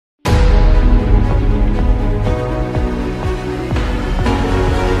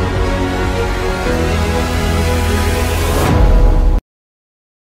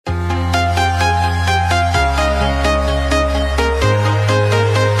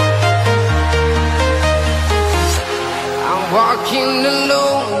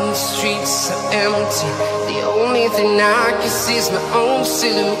empty. The only thing I can see is my own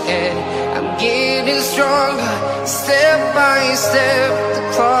silhouette. I'm getting stronger, step by step. The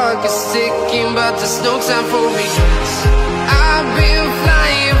clock is ticking, but there's no time for me. I've been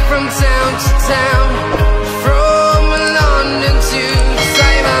flying from town to town, from London to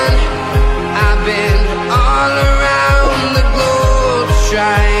Taiwan. I've been all around the globe,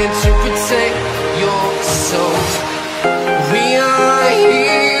 trying to protect your soul. We are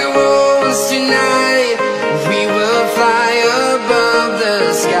heroes tonight. We will fly above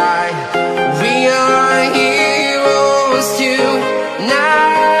the sky. We are heroes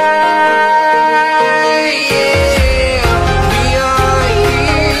tonight.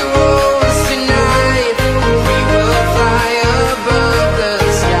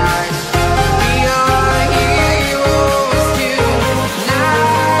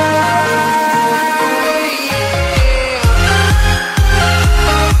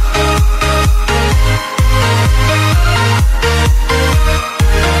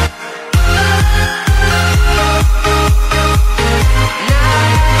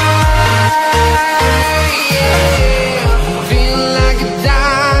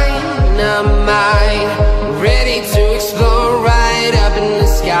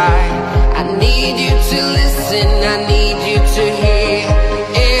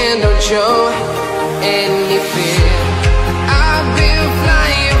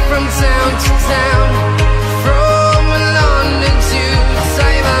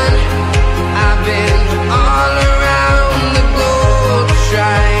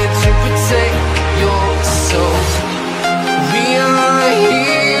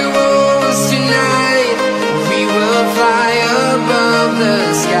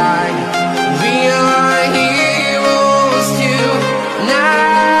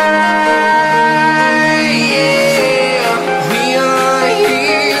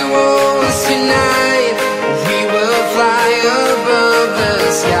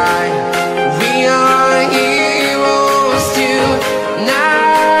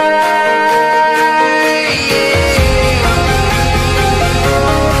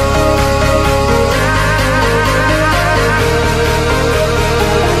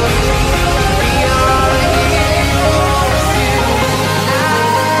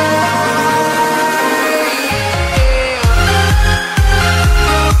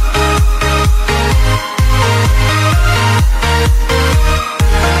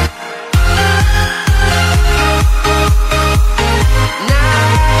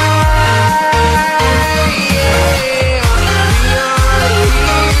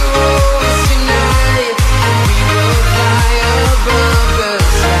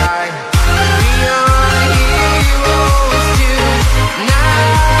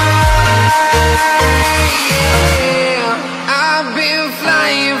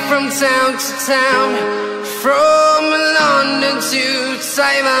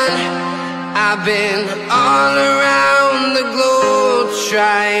 I've been all around the globe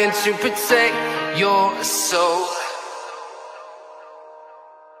trying to protect your soul.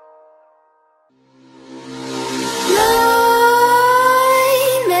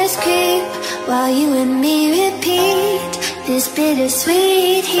 Nightmares creep while you and me repeat. This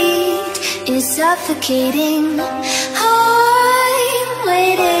bittersweet heat is suffocating. I'm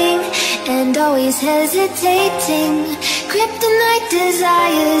waiting and always hesitating. Kryptonite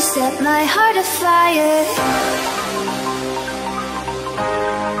desires set my heart afire.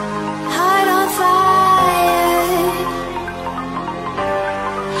 Heart on fire.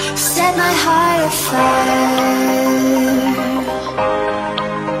 Set my heart afire.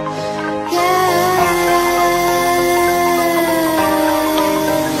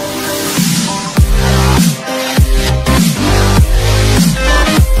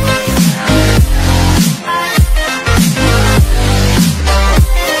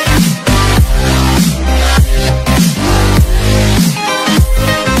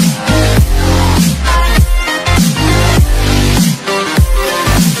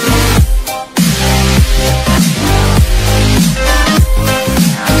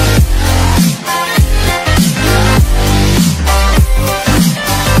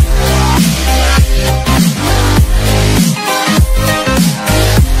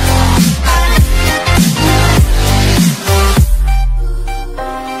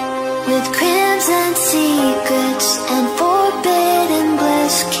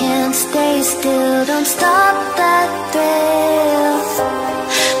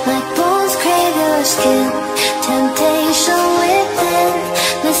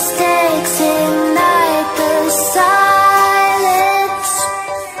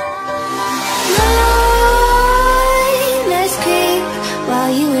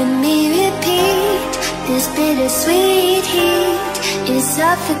 you and me repeat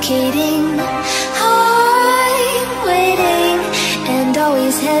suffocating. I'm waiting and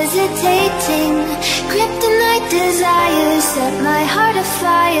always hesitating. Kryptonite desires set my heart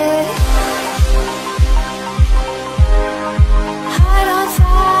afire. Heart on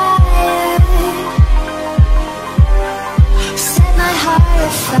fire. Set my heart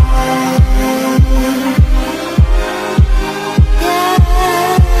afire.